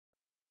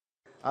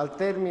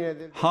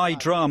High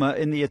drama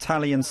in the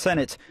Italian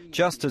Senate.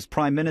 Just as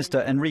Prime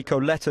Minister Enrico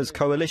Letta's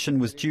coalition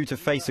was due to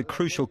face a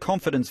crucial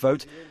confidence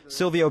vote,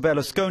 Silvio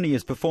Berlusconi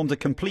has performed a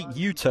complete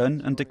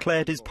U-turn and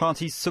declared his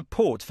party's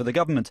support for the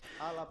government.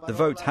 The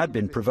vote had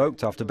been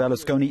provoked after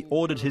Berlusconi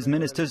ordered his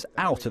ministers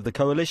out of the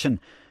coalition.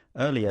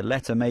 Earlier,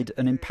 Letta made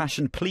an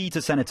impassioned plea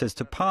to senators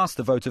to pass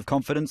the vote of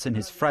confidence in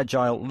his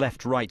fragile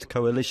left-right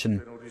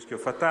coalition.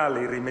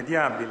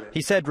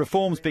 He said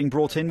reforms being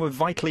brought in were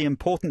vitally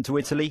important to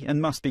Italy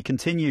and must be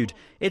continued.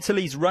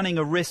 Italy's running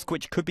a risk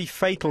which could be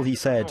fatal, he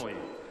said.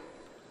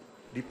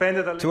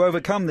 To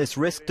overcome this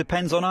risk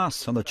depends on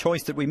us, on the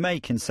choice that we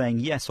make in saying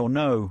yes or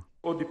no.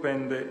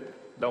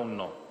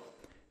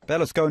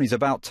 Berlusconi's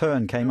about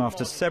turn came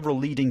after several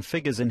leading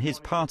figures in his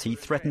party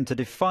threatened to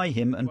defy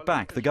him and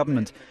back the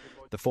government.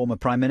 The former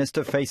Prime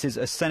Minister faces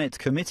a Senate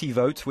committee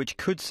vote which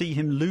could see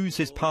him lose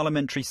his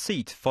parliamentary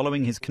seat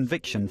following his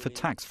conviction for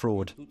tax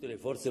fraud.